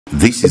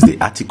This is the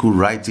article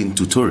writing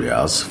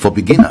tutorials for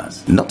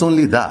beginners. Not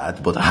only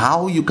that, but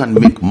how you can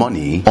make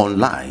money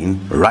online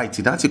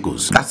writing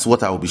articles. That's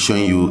what I will be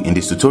showing you in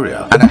this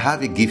tutorial. And I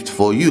have a gift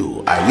for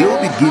you. I will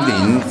be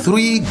giving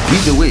 3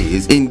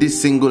 giveaways in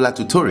this singular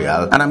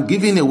tutorial, and I'm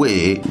giving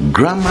away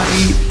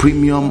Grammarly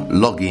Premium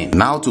login.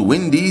 Now to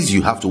win these,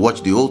 you have to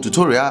watch the whole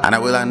tutorial, and I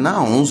will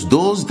announce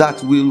those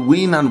that will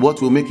win and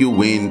what will make you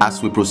win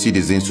as we proceed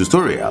in this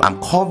tutorial.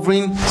 I'm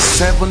covering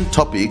 7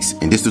 topics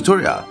in this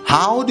tutorial.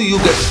 How do you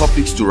get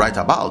topics to write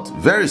about?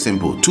 Very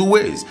simple. 2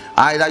 ways.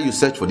 Either you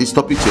search for this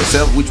topic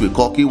yourself, which we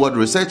call keyword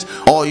research,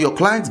 or your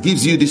client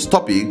gives you this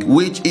topic,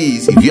 which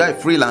is, if you are a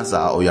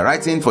freelancer or you're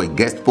writing for a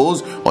guest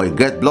post or a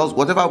guest blog,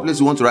 whatever place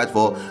you want to write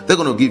for, they're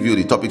going to give you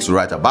the topics to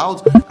write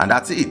about, and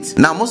that's it.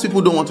 Now, most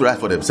people don't want to write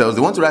for themselves.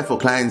 They want to write for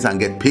clients and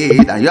get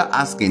paid, and you're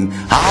asking,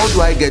 how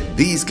do I get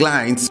these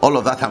clients? All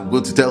of that I'm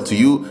going to tell to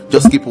you.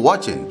 Just keep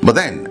watching. But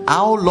then,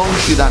 how long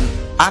should an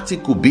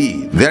article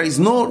be? There is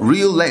no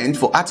real length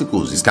for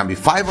articles. It can be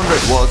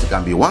 500 words, it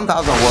can be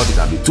 1,000 words, it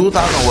can be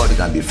 2,000 words, it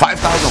can be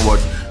 5,000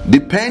 words,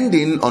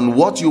 depending on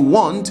what you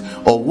want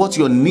or what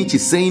your niche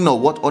is saying or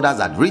what others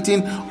had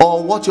written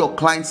or what your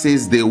client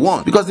says they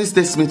want. Because this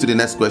takes me to the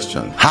next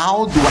question.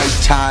 How do I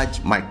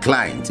charge my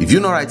client? If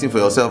you're not writing for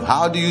yourself,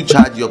 how do you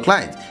charge your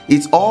client?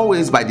 It's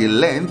always by the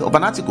length of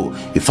an article.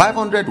 A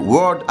 500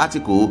 word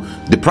article,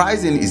 the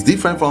pricing is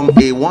different from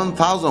a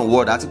 1,000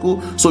 word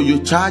article, so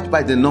you charge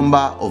by the number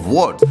of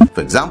words.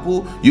 For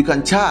example, you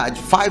can charge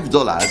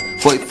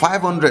 $5 for a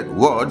 500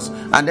 words,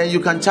 and then you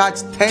can charge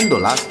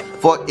 $10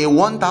 for a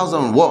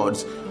 1,000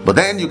 words, but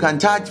then you can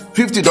charge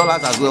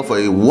 $50 as well for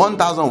a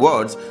 1,000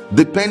 words,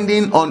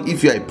 depending on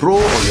if you're a pro or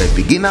you're a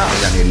beginner or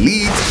you're an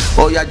elite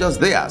or you're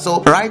just there.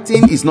 So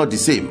writing is not the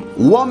same.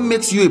 What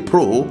makes you a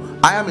pro?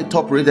 I am a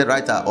top-rated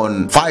writer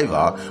on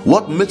Fiverr.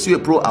 What makes you a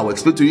pro? I will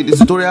explain to you in this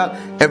tutorial.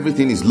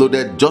 Everything is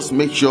loaded. Just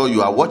make sure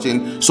you are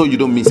watching so you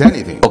don't miss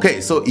anything. Okay,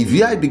 so if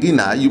you are a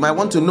beginner, you might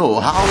want to know,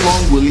 how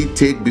long will it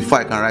take before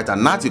I can write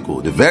an article?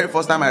 The very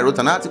first time I wrote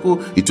an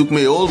article, it took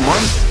me a whole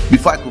month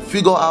before I could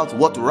figure out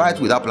what to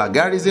write without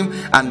plagiarism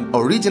and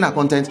original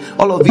content.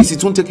 All of this,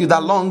 it won't take you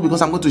that long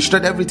because I'm going to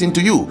shred everything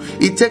to you.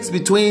 It takes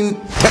between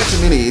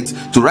 30 minutes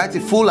to write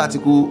a full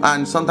article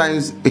and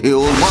sometimes a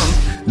whole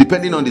month,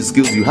 depending on the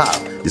skills you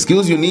have. The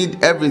skills you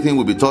need, everything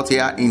will be taught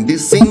here in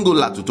this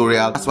singular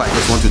tutorial. That's why I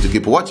just want you to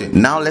keep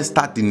watching. Now let's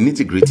start the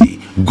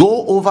nitty-gritty.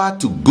 Go over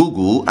to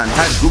Google and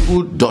type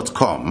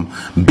google.com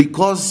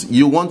because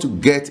you want to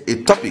get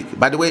a topic.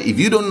 By the way, if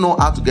you don't know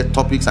how to get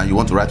topics and you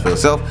want to write for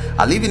yourself,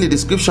 I'll leave in the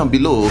description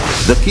below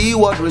the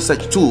keyword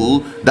research tool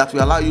that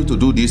will allow you to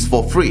do this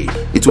for free.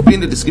 It will be in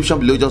the description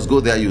below. Just go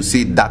there, you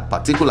see that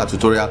particular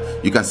tutorial.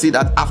 You can see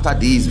that after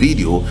this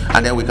video,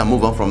 and then we can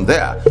move on from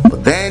there.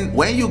 But then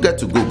when you get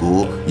to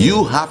Google,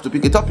 you have to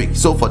pick a topic.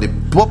 So for the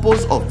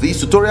purpose of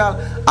this tutorial,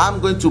 I'm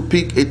going to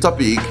pick a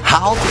topic: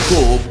 how to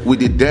cope with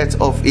the death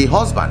of a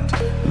husband.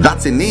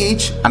 That's a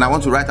niche, and I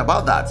want to write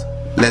about that.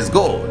 Let's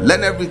go.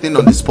 Learn everything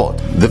on the spot.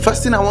 The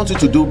first thing I want you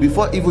to do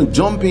before even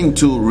jumping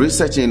to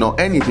researching or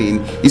anything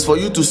is for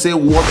you to say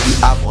what you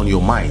have on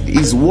your mind.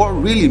 Is what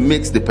really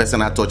makes the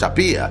personal touch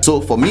appear. So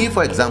for me,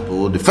 for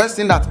example, the first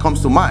thing that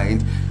comes to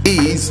mind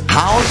is,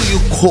 how do you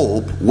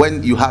cope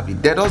when you have a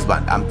dead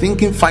husband? I'm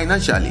thinking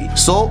financially.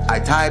 So I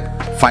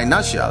type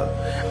financial.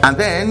 And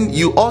then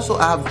you also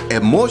have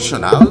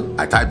emotional.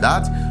 I type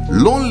that.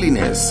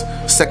 Loneliness,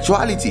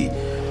 sexuality,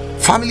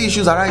 family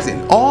issues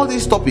arising. All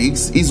these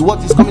topics is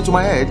what is coming to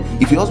my head.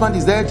 If your husband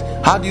is dead,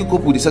 how do you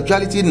cope with the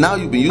sexuality? Now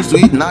you've been used to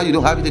it, now you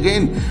don't have it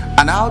again.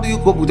 And how do you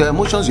cope with the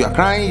emotions? You are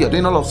crying, you're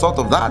doing all of sort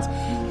of that.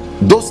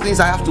 Those things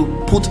I have to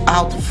put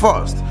out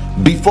first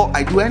before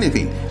I do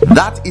anything.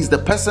 That is the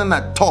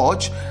personal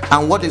touch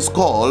and what is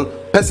called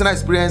personal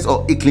experience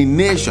or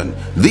inclination.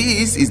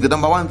 This is the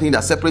number one thing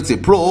that separates a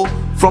pro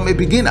from a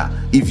beginner.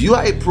 If you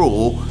are a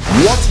pro,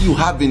 what you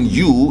have in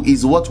you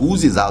is what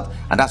oozes out,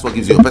 and that's what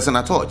gives you a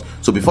personal touch.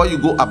 So before you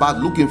go about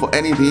looking for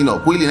anything or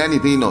quilling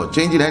anything or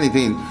changing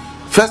anything,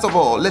 first of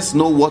all, let's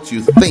know what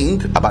you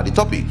think about the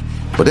topic.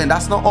 But then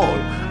that's not all.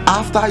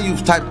 After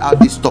you've typed out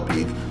this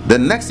topic, the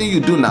next thing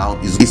you do now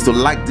is to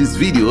like this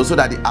video so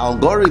that the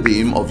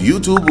algorithm of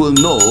YouTube will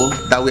know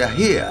that we are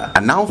here.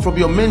 And now from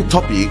your main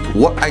topic,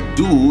 what I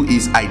do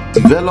is I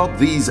develop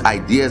these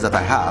ideas that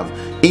I have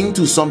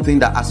into something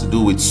that has to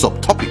do with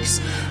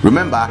subtopics.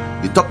 Remember,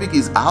 the topic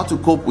is how to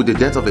cope with the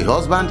death of a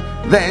husband.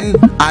 Then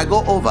I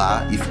go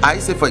over, if I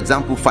say, for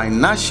example,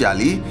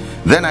 financially,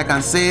 then I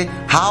can say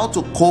how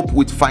to cope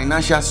with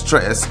financial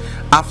stress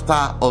after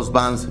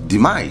husband's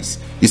demise.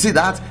 You see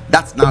that?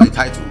 That's now a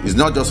title. It's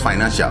not just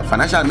financial.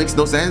 Financial makes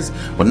no sense,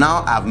 but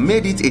now I've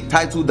made it a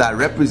title that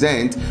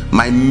represents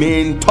my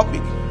main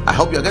topic. I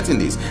hope you're getting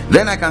this.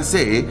 Then I can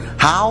say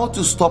how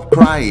to stop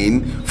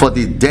crying for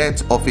the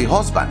death of a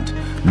husband.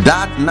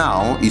 That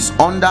now is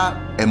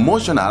under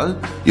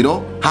emotional,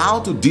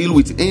 how to deal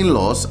with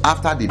in-laws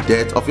after the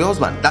death of your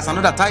husband. That's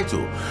another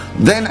title.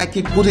 Then I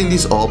keep putting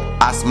this up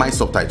as my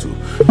subtitle.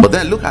 But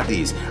then look at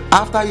this.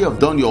 After you have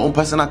done your own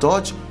personal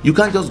touch, you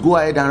can't just go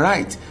ahead and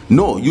write.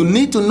 No, you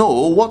need to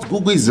know what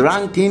Google is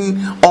ranking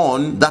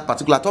on that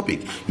particular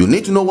topic. You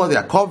need to know what they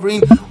are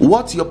covering.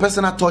 What your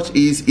personal touch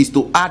is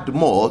to add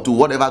more to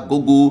whatever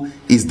Google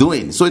is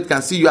doing, so it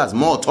can see you as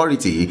more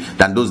authority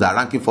than those that are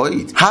ranking for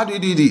it. How do you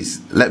do this?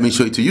 Let me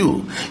show it to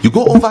you. You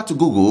go over to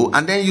Google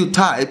and then you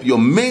type your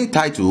main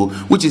title,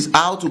 which is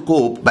how to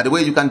cope. By the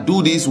way, you can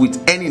do this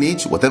with any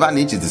niche, whatever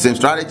niche is the same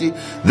strategy.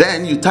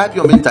 Then you type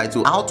your main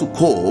title, how to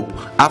cope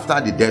after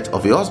the death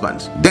of your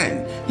husband.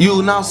 Then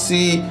you now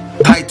see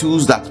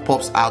titles that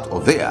pops out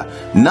of there.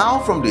 Now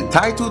from the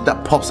title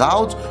that pops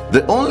out,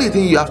 the only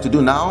thing you have to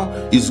do now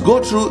is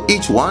go through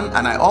each one,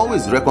 and I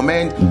always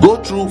recommend go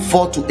through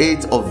 4 to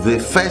 8 of the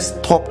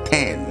first top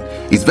 10.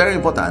 It's very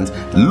important.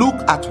 Look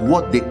at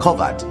what they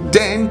covered.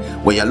 Then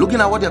when you're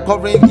looking at what they're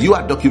covering, you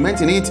are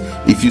documenting it.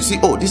 If you see,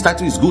 oh, this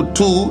title is good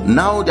too,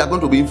 now they're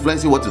going to be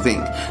influencing what you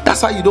think.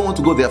 That's why you don't want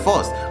to go there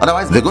first.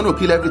 Otherwise, they're going to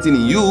kill everything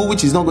in you,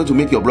 which is not going to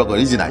make your blog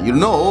original. You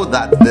know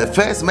that the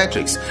first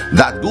metrics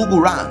that Google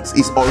ranks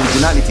is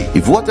originality.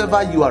 If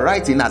whatever you are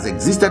writing has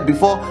existed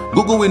before,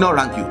 Google will not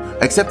rank you,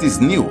 except it's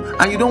new.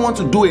 And you don't want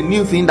to do a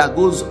new thing that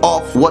goes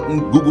off what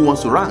Google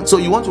wants to rank. So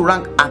you want to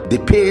rank at the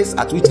pace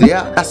at which they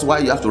are. That's why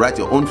you have to write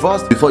your own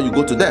first before you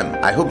go to them.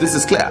 I hope this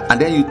is clear.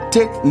 And then you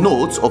take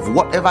notes of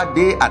whatever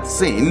they had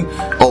seen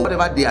or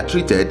whatever they are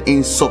treated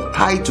in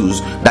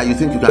subtitles that you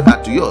think you can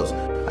add to yours.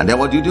 And then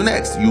what do you do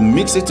next? You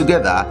mix it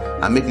together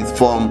and make it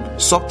form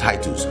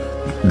subtitles.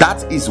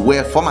 That is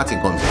where formatting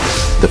comes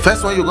in. The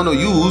first one you're going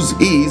to use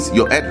is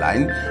your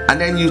headline,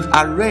 and then you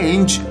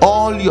arrange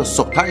all your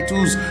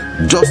subtitles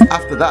just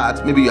after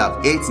that. Maybe you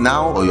have 8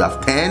 now or you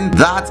have 10.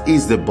 That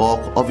is the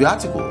bulk of your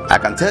article. I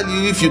can tell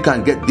you, if you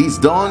can get this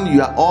done,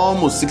 you are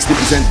almost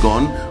 60%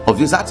 gone of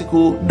this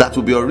article that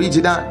will be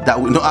original, that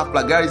will not have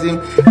plagiarism,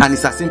 and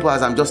it's as simple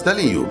as I'm just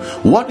telling you.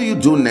 What do you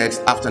do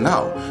next after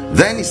now?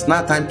 Then it's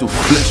now time to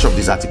flesh up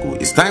this article.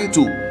 It's time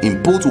to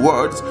input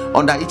words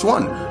under each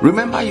one.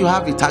 Remember, you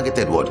have a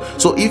targeted word.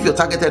 So if your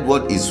targeted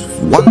word is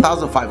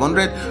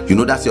 1,500, you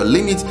know that's your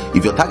limit.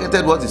 If your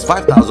targeted word is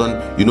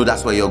 5,000, you know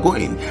that's where you're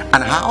going.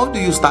 And how do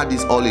you start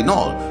this all in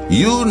all?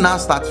 You now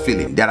start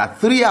filling. There are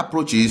 3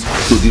 approaches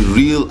to the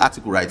real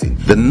article writing.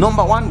 The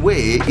number 1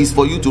 way is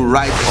for you to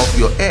write off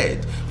your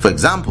head. For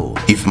example,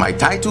 if my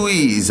title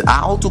is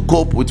how to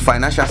cope with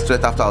financial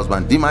stress after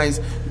husband demise,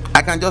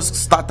 I can just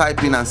start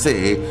typing and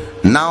say,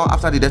 now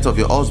after the death of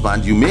your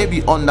husband, you may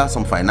be under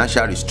some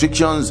financial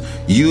restrictions.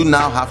 You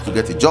now have to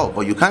get a job,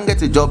 but you can't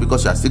get a job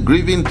because you are still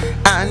grieving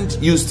and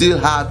you still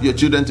have your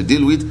children to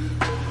deal with.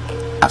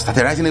 I've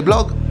started writing a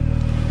blog.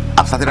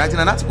 I've started writing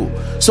an article.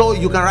 So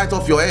you can write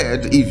off your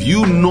head if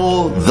you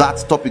know that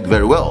topic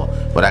very well.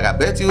 But I can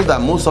bet you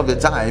that most of the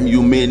time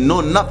you may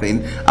know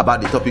nothing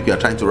about the topic you're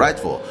trying to write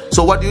for.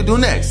 So what do you do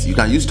next? You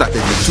can use strategy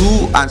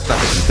 2 and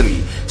strategy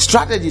 3.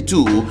 Strategy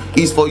 2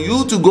 is for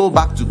you to go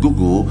back to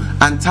Google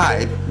and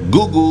type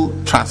Google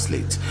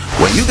Translate.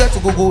 When you get to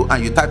Google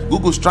and you type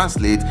Google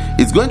Translate,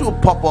 it's going to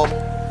pop up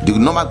the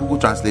normal Google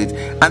Translate,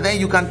 and then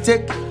you can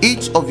take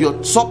each of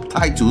your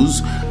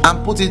subtitles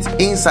and put it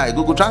inside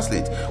Google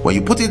Translate. When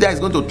you put it there, it's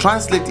going to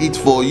translate it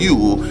for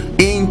you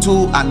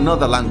into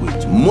another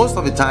language. Most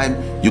of the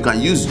time you can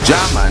use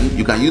German,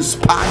 you can use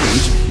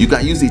Spanish, you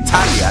can use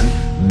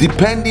Italian,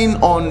 depending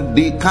on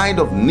the kind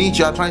of niche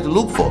you are trying to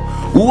look for.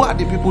 Who are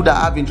the people that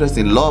have interest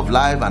in love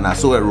life and are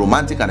so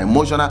romantic and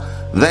emotional?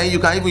 Then you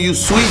can even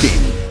use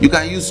Sweden, you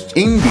can use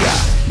India,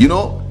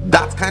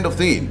 that kind of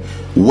thing.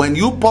 When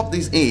you pop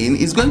this in,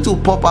 it's going to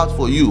pop out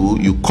for you.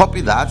 You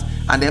copy that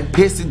and then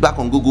paste it back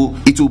on Google.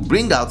 It will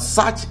bring out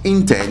search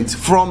intent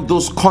from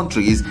those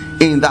countries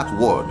in that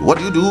word. What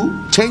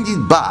do? Change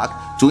it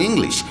back to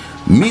English.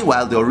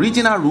 Meanwhile, the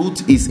original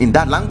root is in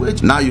that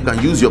language. Now you can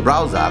use your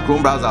browser,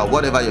 Chrome browser,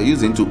 whatever you're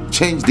using, to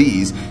change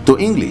these to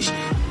English.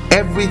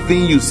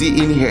 Everything you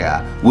see in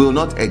here will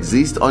not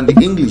exist on the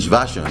English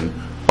version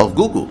of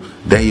Google.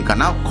 Then you can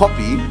now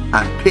copy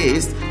and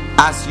paste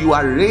as you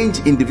arrange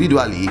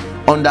individually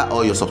under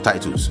all your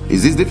subtitles.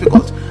 Is this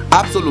difficult?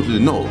 Absolutely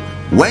no.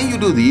 When you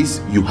do this,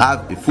 you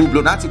have a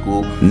full-blown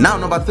article. Now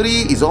number 3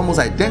 is almost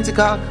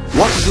identical.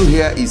 What you do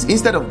here is,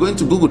 instead of going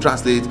to Google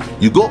Translate,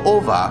 you go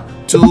over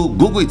to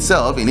Google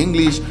itself in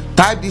English,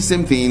 type the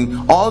same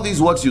thing, all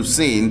these words you've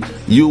seen,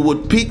 you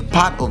would pick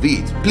part of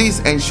it. Please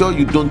ensure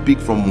you don't pick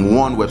from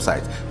one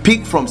website.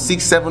 Pick from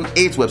 6, 7,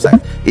 8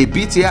 websites. A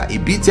bit here, a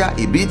bit here,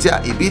 a bit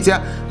here, a bit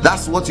here.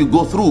 That's what you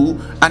go through,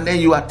 and then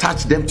you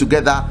attach them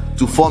together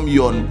to form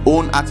your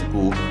own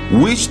article,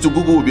 which to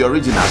Google will be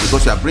original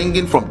because you are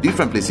bringing from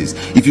different places.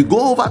 If you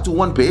go over to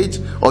one page,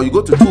 or you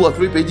go to 2 or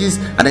 3 pages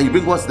and then you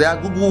bring what's there,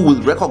 Google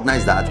will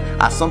recognize that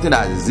as something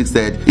that has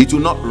existed. It will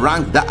not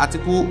rank that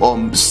article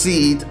or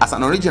see it as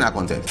an original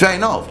content. Fair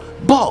enough.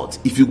 But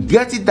if you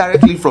get it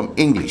directly from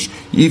English,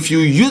 if you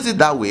use it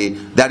that way,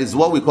 that is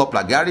what we call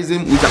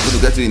plagiarism, which I'm going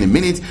to get to in a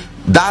minute.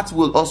 that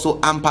will also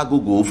hamper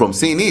Google from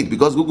seeing it,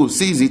 because Google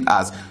sees it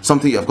as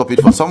something you have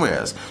copied from somewhere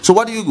else. So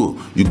what do?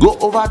 You go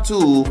over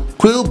to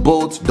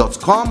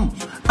quillboat.com,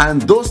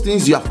 and those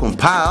things you have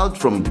compiled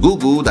from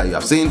Google that you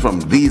have seen from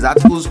these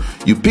articles,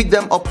 you pick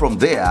them up from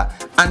there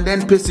and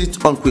then paste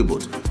it on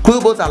Quillboat.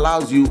 Quillboat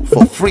allows you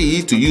for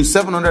free to use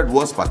 700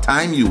 words per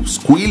time you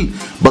squill,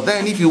 but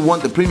then if you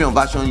want the premium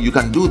version, you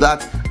can do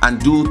that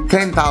and do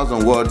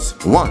 10,000 words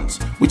once,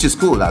 which is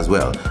cool as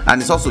well.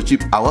 And it's also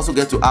cheap. I'll also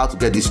get to how to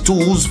get these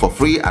tools for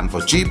free and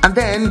for cheap. And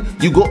then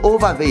you go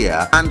over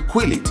there and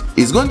quill it.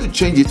 It's going to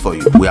change it for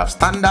you. We have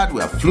standard,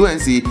 we have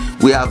fluency,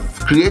 we have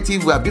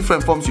creative, we have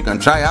different forms you can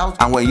try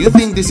out. And when you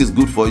think this is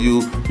good for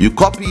you, you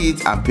copy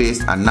it and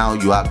paste, and now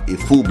you have a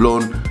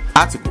full-blown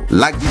article.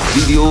 Like this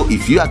video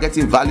if you are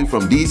getting value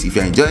from this. If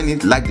you're enjoying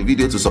it, like the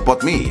video to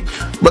support me.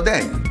 But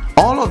then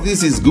all of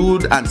this is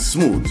good and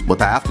smooth,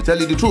 but I have to tell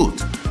you the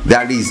truth.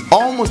 There is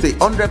almost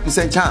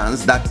 100%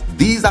 chance that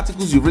these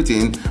articles you've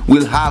written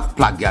will have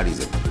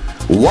plagiarism.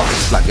 What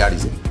is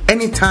plagiarism?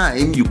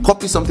 Anytime you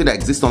copy something that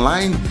exists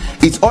online,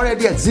 it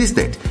already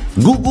existed.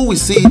 Google will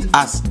see it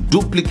as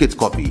duplicate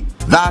copy.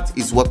 That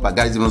is what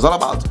plagiarism is all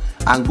about.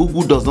 And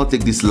Google does not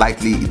take this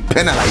lightly. It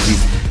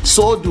penalizes.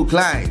 So do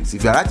clients.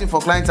 If you're writing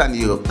for clients and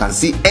you can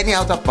see any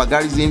out of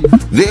plagiarism,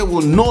 they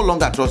will no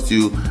longer trust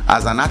you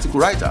as an article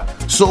writer.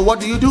 So what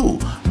do?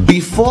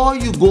 Before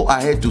you go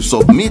ahead to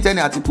submit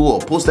any article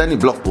or post any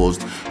blog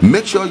post,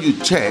 make sure you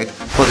check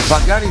for the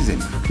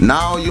plagiarism.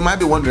 Now you might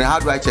be wondering, how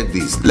do I check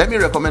this? Let me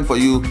recommend for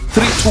you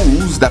 3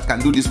 tools that can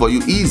do this for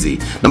you easy.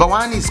 Number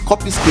 1 is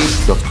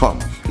copyscape.com.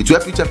 It will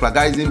help you check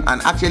plagiarism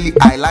and actually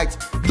highlight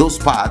those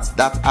parts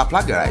that are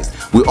plagiarized.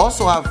 We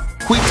also have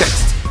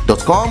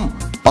quitext.com,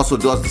 also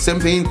does the same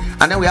thing,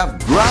 and then we have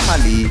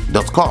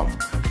grammarly.com.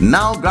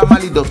 Now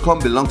Grammarly.com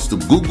belongs to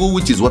Google,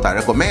 which is what I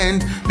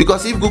recommend,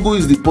 because if Google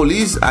is the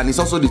police and it's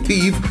also the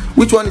thief,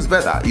 which one is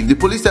better? If the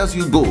police tells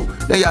you go,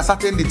 then you are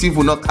certain the thief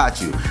will not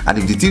catch you, and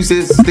if the thief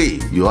says stay,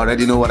 you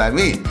already know what I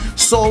mean.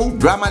 So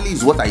Grammarly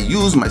is what I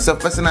use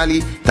myself personally.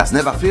 It has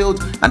never failed,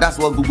 and that's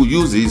what Google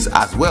uses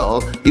as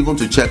well, even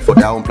to check for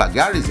their own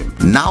plagiarism.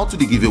 Now to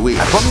the giveaway.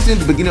 I promised in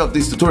the beginning of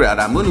this tutorial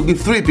that I'm going to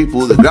give 3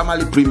 people the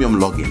Grammarly premium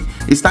login.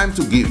 It's time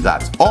to give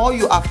that. All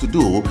you have to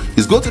do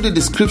is go to the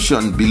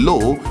description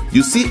below.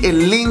 You see a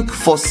link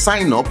for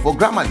sign up for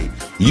Grammarly.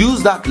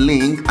 Use that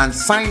link and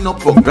sign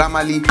up for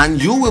Grammarly,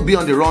 and you will be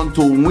on the run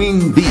to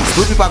win these.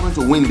 2 people are going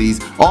to win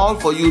these. All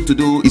for you to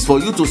do is for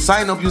you to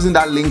sign up using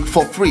that link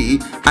for free,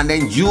 and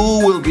then you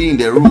will be in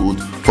the road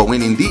for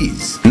winning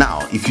these.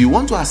 Now, if you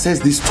want to access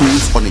these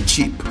tools on a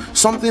cheap,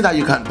 something that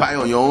you can buy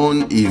on your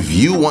own, if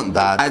you want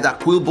that, either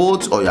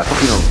Quillboat or you're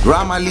talking of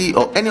Grammarly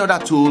or any other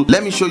tool,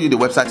 let me show you the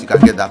website you can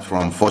get that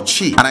from for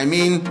cheap. And I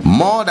mean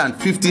more than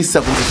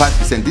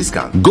 50-75%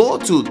 discount. Go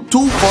to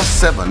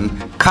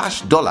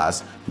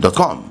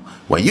 247cashdollars.com.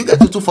 When you get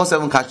to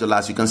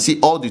 247cashdollars, you can see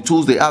all the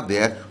tools they have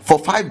there. For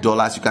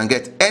 $5, you can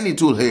get any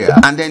tool here,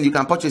 and then you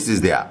can purchase this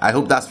there. I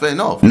hope that's fair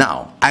enough.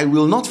 Now, I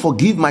will not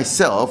forgive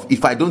myself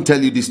if I don't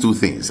tell you these 2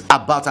 things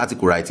about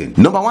article writing.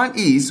 Number 1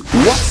 is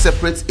what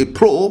separates a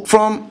pro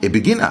from a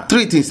beginner.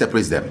 3 things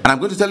separates them, and I'm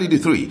going to tell you the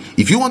 3.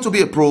 If you want to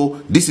be a pro,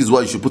 this is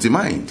what you should put in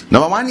mind.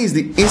 Number 1 is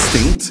the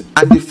instinct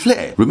and the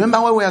flair. Remember,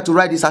 when we have to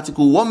write this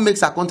article, what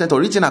makes our content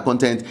original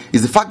content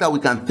is the fact that we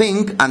can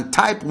think and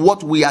type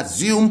what we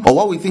assume or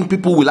what we think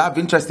people will have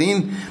interest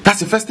in. That's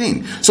the first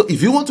thing. So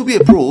if you want to be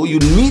a pro, you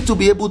need to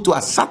be able to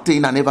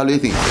ascertain and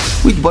evaluate things,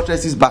 which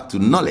buttresses back to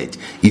knowledge.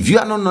 If you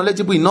are not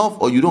knowledgeable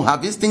enough, or you don't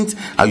have instinct,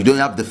 or you don't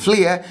have the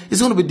flair,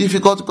 it's going to be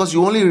difficult because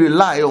you only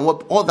rely on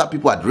what other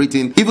people had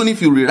written. Even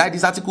if you rewrite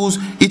these articles,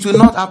 it will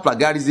not have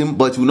plagiarism,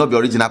 but it will not be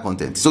original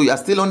content. So you are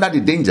still under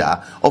the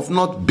danger of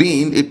not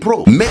being a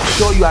pro. Make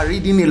sure you are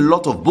reading a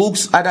lot of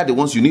books, either the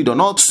ones you need or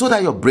not, so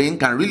that your brain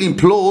can really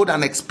implode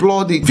and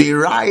explore the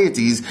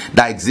varieties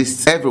that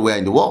exist everywhere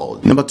in the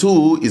world. Number 2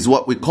 is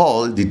what we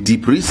call the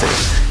deep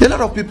research. A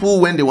lot of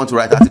people, when they want to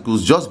write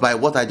articles just by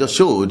what I just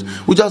showed,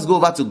 we just go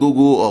over to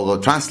Google or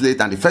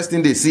translate, and the first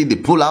thing they see, they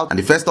pull out, and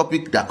the first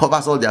topic that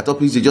covers all their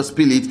topics, they just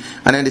spill it,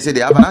 and then they say they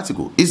have an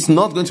article. It's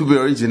not going to be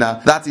original.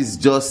 That is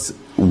just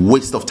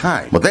waste of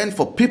time. But then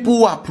for people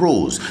who are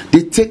pros,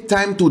 they take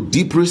time to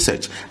deep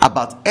research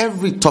about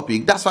every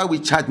topic. That's why we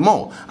charge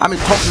more. I'm a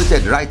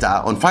top-rated writer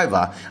on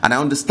Fiverr, and I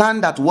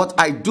understand that what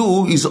I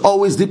do is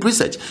always deep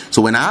research.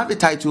 So when I have a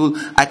title,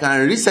 I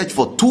can research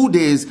for 2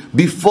 days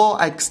before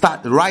I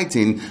start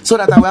writing, so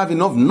that I will have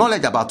enough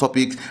knowledge about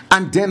topics,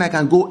 and then I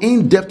can go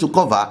in depth to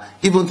cover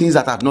even things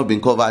that have not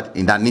been covered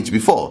in that niche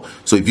before.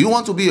 So if you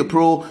want to be a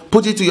pro,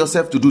 put it to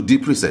yourself to do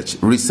deep research.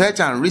 Research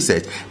and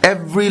research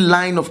every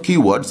line of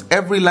keywords,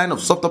 every every line of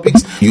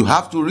subtopics. You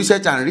have to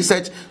research and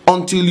research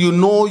until you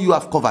know you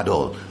have covered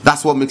all.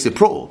 That's what makes a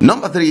pro.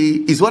 Number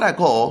 3 is what I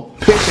call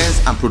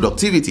patience and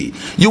productivity.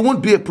 You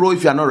won't be a pro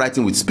if you are not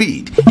writing with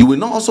speed. You will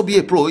not also be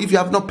a pro if you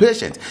have no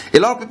patience. A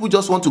lot of people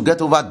just want to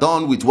get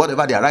overdone with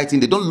whatever they are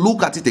writing. They don't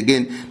look at it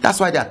again. That's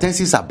why their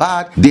tenses are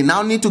bad. They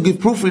now need to give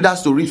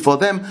proofreaders to read for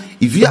them.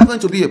 If you are going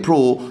to be a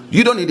pro,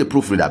 you don't need a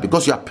proofreader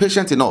because you are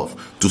patient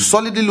enough to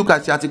solidly look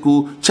at the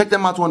article, check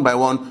them out one by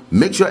one,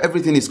 make sure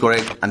everything is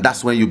correct, and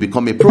that's when you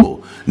become a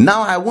pro.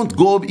 Now, I won't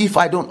go if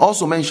I don't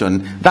also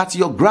mention that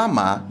your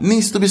grammar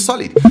needs to be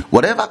solid.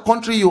 Whatever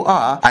country you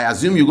are, I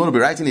assume you're going to be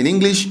writing in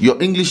English.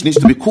 Your English needs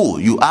to be cool.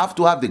 You have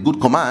to have the good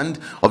command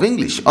of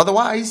English.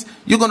 Otherwise,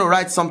 you're going to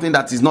write something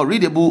that is not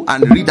readable,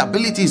 and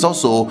readability is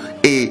also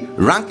a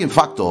ranking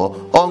factor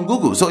on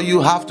Google. So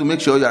you have to make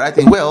sure you're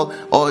writing well,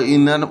 or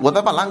in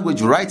whatever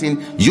language you're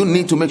writing, you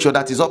need to make sure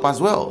that is up as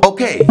well.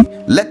 Okay,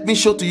 let me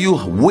show to you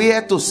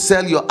where to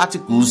sell your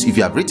articles if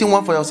you have written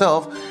one for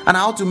yourself, and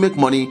how to make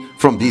money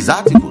from these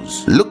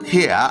articles. Look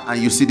here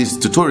and you see this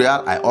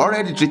tutorial. I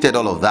already treated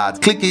all of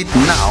that. Click it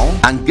now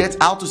and get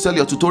how to sell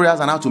your tutorials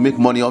and how to make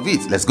money of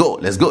it. Let's go.